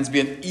above my hands be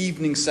an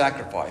evening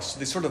sacrifice. So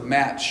they sort of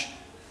match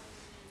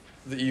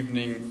the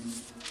evening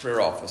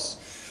prayer office.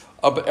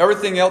 But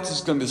everything else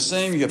is going to be the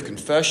same. You have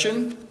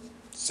confession,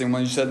 same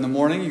one you said in the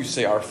morning. You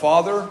say Our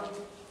Father.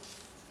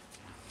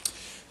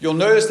 You'll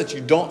notice that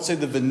you don't say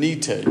the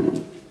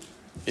Venite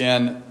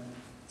in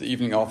the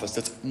evening office.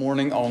 That's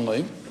morning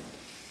only.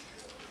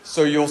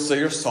 So you'll say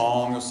your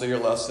song, you'll say your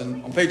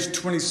lesson. On page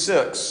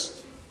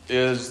 26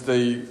 is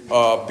the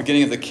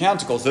beginning of the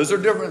canticles. Those are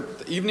different.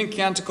 The evening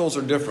canticles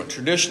are different.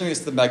 Traditionally,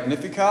 it's the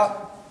Magnificat.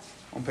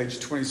 On page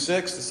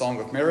 26, the Song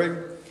of Mary.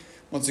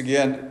 Once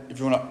again, if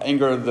you want to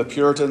anger the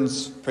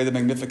Puritans, pray the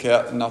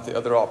Magnificat and not the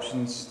other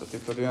options that they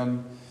put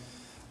in.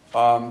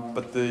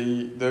 But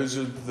those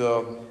are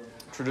the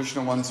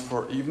traditional ones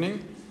for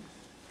evening.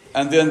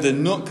 And then the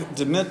Nunc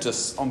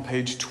Dimittis on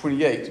page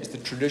 28 is the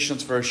traditional.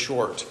 It's very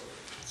short.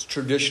 It's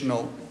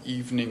traditional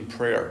evening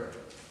prayer.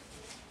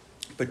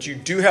 But you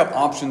do have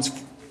options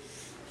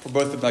for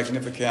both the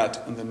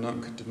Magnificat and the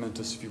Nunc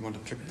Dimittis if you want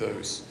to pick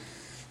those.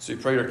 So you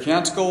pray your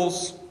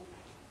canticles.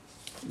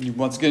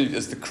 Once again,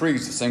 it's the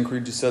creeds, the same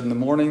creed you said in the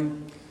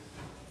morning.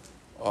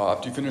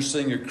 After you finish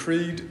saying your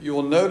creed, you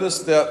will notice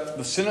that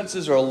the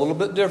sentences are a little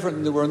bit different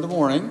than they were in the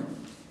morning.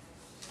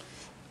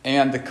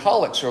 And the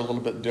collects are a little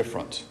bit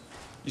different.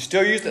 You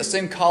still use that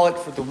same collect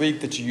for the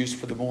week that you used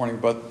for the morning,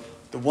 but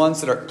the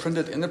ones that are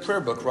printed in the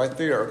prayer book right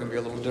there are going to be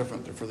a little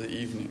different. They're for the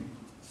evening.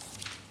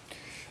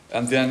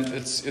 And then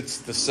it's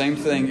the same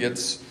thing.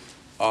 It's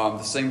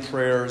The same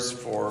prayers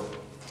for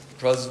the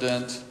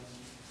president,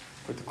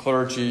 for the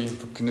clergy,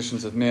 for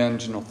conditions of men,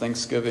 general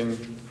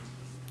thanksgiving,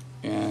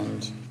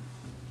 and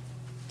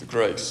the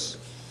grace.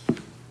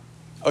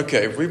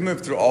 Okay, we've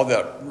moved through all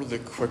that really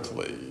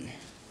quickly.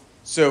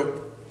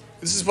 So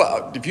this is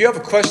what, if you have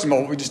a question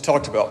about what we just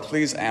talked about,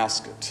 please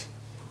ask it.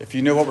 If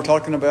you know what we're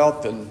talking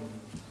about, then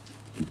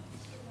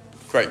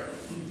great.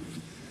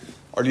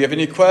 Or do you have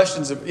any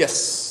questions?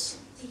 Yes?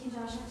 Deacon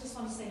Josh, I just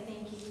want to say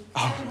thank you.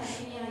 I haven't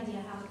had any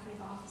idea how to pray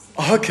the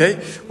office.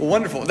 Okay, well,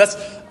 wonderful. That's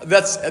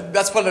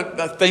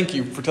what. Thank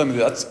you for telling me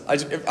that.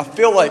 I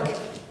feel like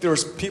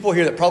there's people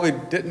here that probably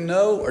didn't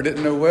know or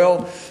didn't know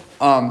well.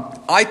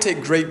 I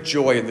take great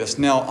joy in this.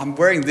 Now I'm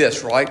wearing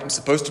this, right? I'm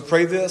supposed to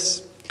pray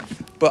this,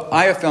 but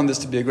I have found this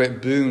to be a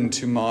great boon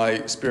to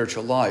my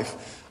spiritual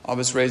life. I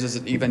was raised as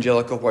an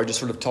evangelical, where I just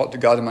sort of talked to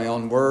God in my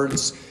own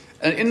words,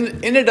 and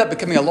it ended up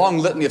becoming a long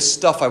litany of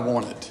stuff I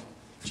wanted.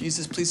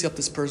 Jesus, please help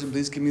this person.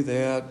 Please give me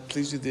that.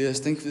 Please do this.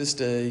 Thank you for this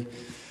day.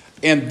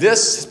 And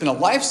this has been a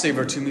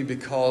lifesaver to me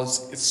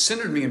because it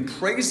centered me in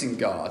praising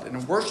God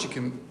and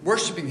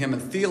worshiping Him in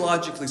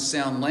theologically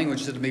sound language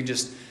instead of me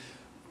just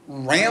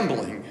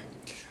rambling.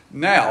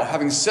 Now,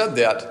 having said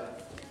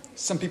that,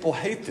 some people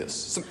hate this.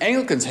 Some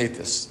Anglicans hate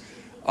this.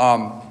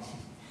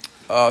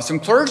 Some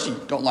clergy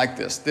don't like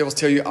this. They will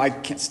tell you, I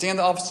can't stand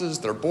the offices.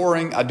 They're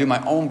boring. I do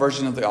my own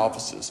version of the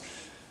offices.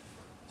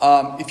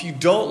 If you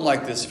don't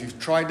like this, if you've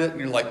tried it and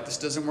you're like, this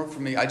doesn't work for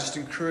me, I just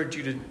encourage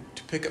you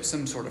to pick up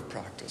some sort of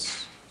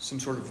practice, some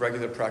sort of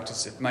regular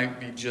practice. It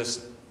might be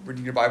just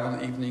reading your Bible in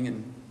the evening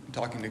and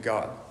talking to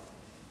God.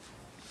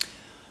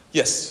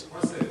 Yes? I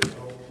want to say,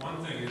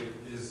 one thing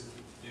is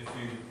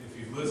if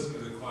you listen to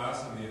the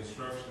class and the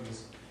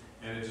instructions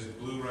and it just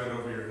blew right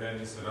over your head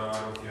and you said, oh, I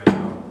don't get it,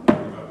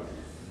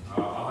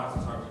 I'll have to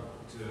talk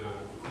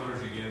to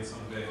clergy again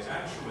someday.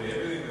 Actually,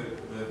 everything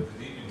that the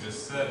deacon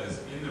just said is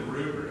in the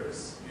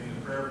rubrics, in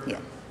the prayer. Yeah.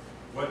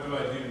 What do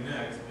I do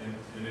next?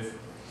 And if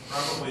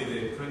probably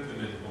they print them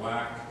in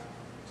black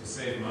to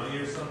save money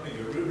or something,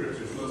 the rubrics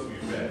are supposed to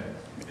be red.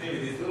 Anyway,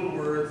 these little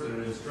words that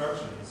are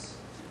instructions,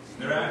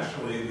 they're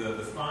actually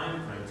the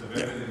fine print of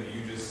everything that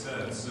you just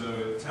said. So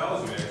it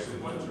tells you actually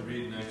what to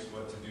read next,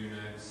 what to do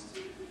next.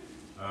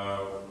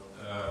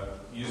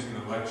 Using the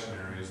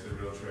lectionary is the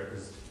real trick.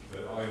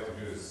 But all you have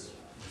to do is,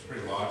 it's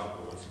pretty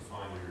logical once you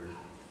find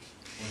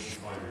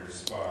your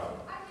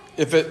spot.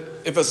 If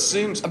it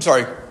seems, I'm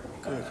sorry.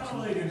 How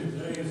late in the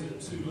day is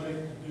it too late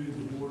to do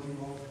the morning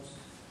office?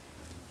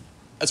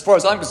 As far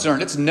as I'm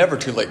concerned, it's never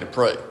too late to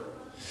pray.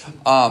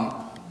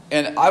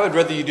 And I would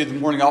rather you do the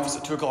morning office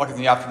at 2 o'clock in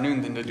the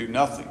afternoon than to do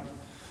nothing.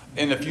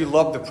 And if you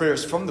love the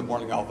prayers from the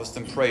morning office,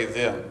 then pray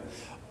them.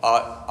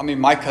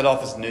 My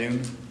cutoff is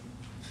noon.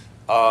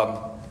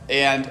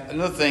 And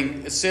another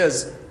thing, it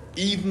says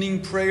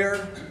evening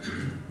prayer.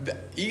 The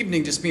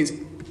evening just means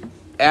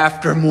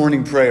after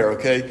morning prayer,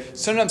 okay?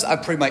 Sometimes I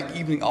pray my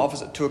evening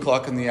office at 2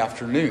 o'clock in the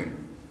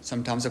afternoon.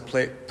 Sometimes I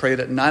pray it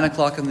at 9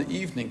 o'clock in the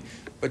evening.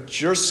 But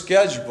your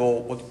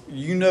schedule,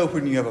 you know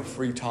when you have a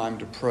free time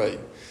to pray.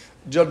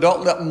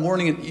 Don't let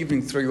morning and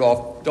evening throw you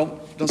off.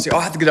 Don't say,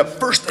 I have to get up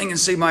first thing and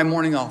say my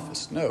morning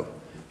office. No.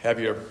 Have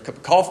your cup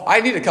of coffee.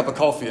 I need a cup of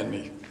coffee in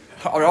me.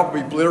 I'll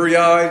be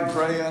bleary-eyed and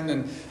praying,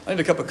 and I need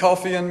a cup of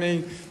coffee in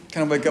me.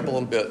 Kind of wake up a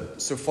little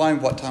bit. So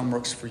find what time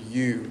works for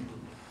you.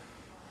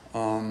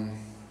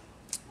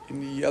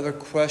 Any other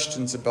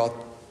questions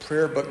about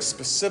prayer books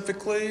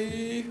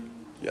specifically?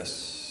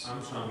 Yes.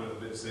 I'm trying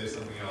to say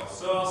something else,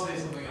 so I'll say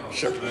something else.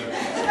 Sure. But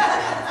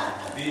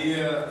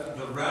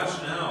the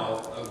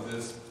rationale of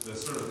this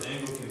sort of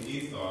Anglican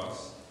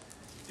ethos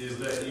is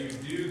that you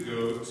do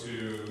go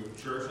to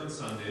church on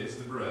Sundays,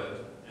 the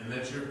bread, and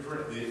that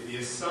the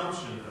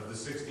assumption of the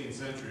 16th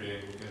century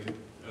Anglican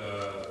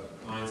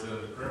mindset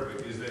of the prayer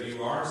book is that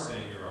you are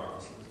saying your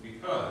offices.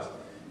 Because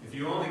if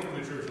you only come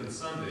to church on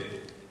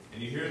Sunday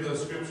and you hear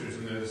those scriptures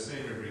and they're the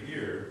same every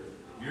year,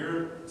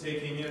 you're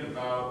taking in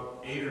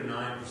about 8 or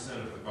 9%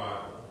 of the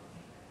Bible.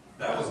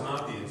 That was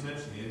not the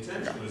intention. The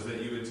intention was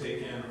that you would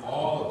take in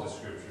all of the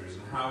scriptures.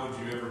 And how would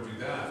you ever do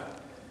that?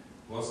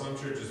 Well, some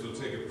churches will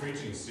take a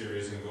preaching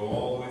series and go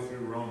all the way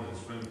through Romans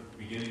from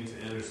beginning to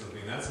end or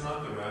something. That's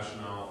not the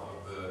rationale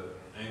of the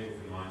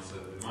Anglican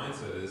mindset. The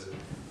mindset is,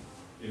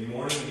 in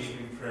morning and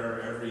evening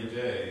prayer every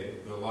day,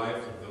 the life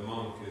of the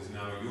monk is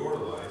now your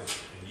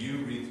life, and you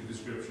read through the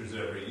scriptures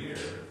every year.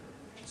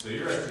 So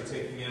you're actually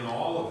taking in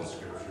all of the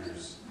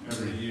scriptures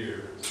every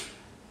year.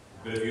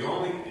 But if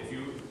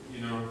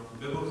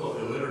biblical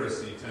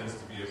illiteracy tends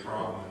to be a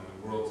problem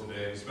in the world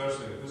today,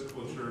 especially in the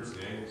Episcopal Church,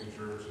 the Anglican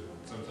Church, and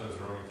sometimes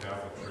Roman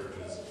Catholic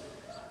churches.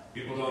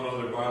 People don't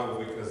know their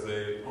Bible because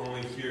they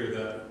only hear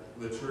that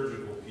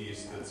liturgical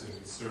piece that's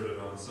inserted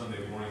on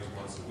Sunday mornings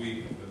once a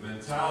week. The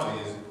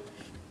mentality is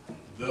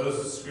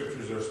those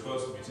scriptures are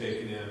supposed to be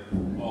taken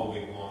in all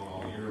week long,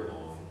 all year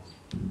long.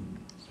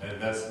 And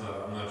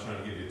I'm not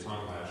trying to give you a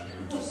tongue lashing,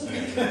 I'm just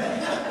saying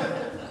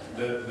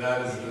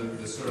that is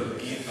the sort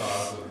of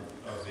ethos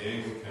of the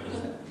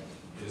Anglican,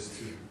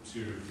 is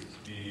to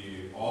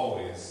be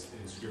always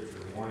in Scripture,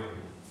 morning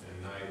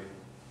and night.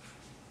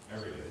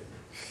 every day.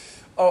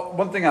 Oh,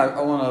 one thing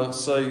I want to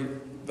say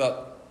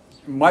that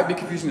might be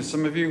confusing to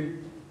some of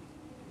you.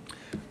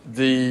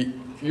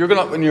 You're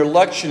gonna, in your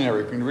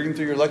lectionary, when you're reading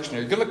through your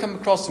lectionary, you're going to come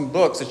across some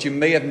books that you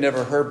may have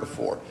never heard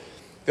before.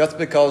 That's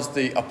because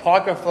the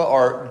Apocrypha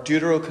or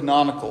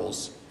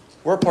Deuterocanonicals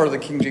were part of the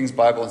King James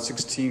Bible in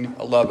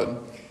 1611.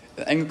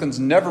 The Anglicans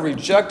never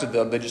rejected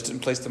them, they just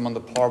didn't place them on the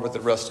par with the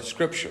rest of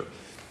Scripture.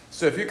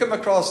 So if you come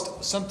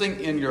across something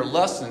in your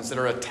lessons that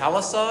are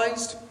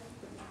italicized,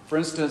 for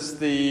instance,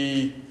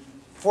 the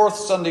fourth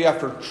Sunday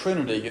after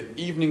Trinity,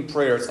 evening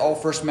prayer, it's all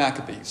First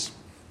Maccabees.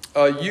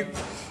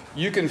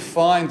 You can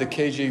find the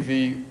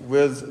KJV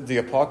with the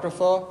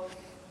Apocrypha,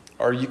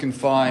 or you can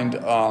find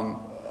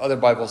other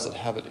Bibles that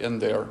have it in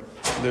there.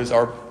 Those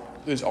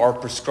are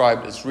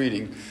prescribed as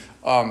reading.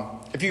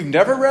 If you've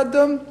never read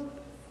them,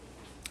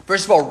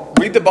 first of all,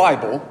 read the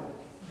Bible.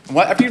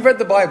 After you've read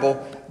the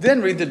Bible,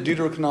 then read the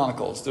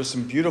Deuterocanonicals. There's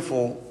some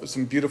beautiful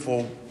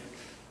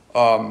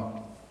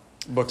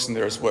books in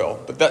there as well.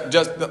 But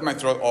that might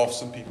throw off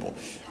some people.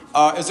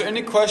 Is there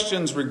any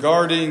questions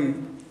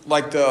regarding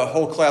like the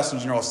whole class in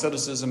general,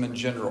 asceticism in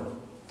general?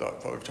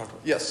 What we've talked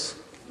about? Yes.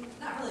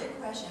 Not really a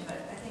question, but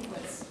I think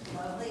what's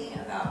lovely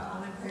about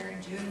common prayer and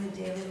doing the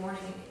daily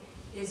morning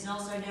is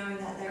also knowing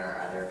that there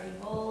are other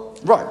people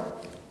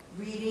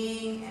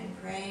reading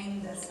and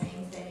praying the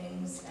same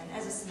things. And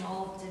as a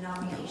small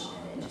denomination,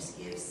 it just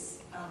gives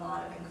a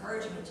lot of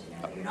encouragement to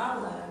know that you're not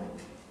alone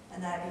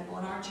and that people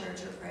in our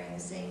church are praying the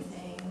same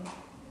thing.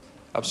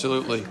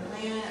 Absolutely.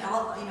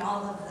 All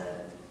of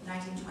the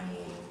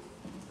 1928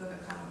 Book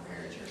of Common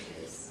Prayer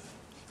churches.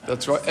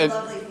 That's right. It's a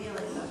lovely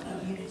feeling of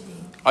community.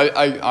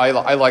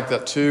 I like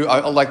that too.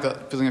 I like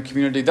that feeling of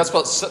community. That's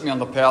what set me on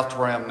the path to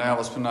where I am now.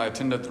 Was when I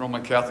attended the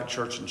Roman Catholic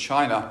Church in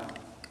China.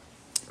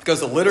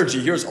 Because the liturgy,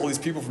 here's all these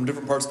people from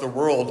different parts of the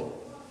world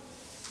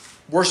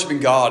worshiping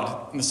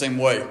God in the same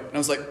way. And I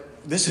was like,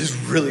 this is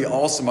really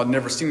awesome. I've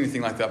never seen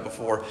anything like that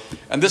before.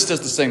 And this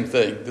does the same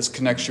thing. This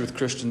connects you with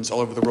Christians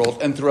all over the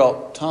world and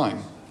throughout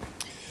time.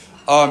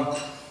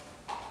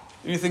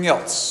 Anything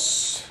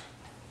else?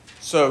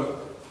 So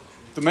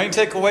the main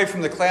takeaway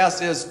from the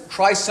class is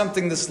try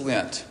something this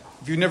Lent.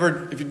 If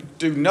you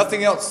do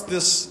nothing else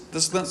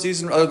this Lent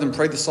season other than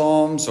pray the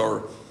Psalms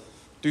or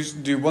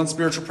do one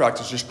spiritual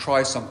practice, just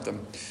try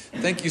something.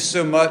 Thank you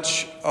so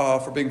much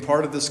for being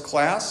part of this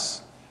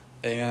class,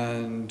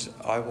 and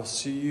I will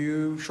see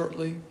you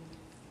shortly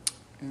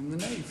in the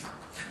nave.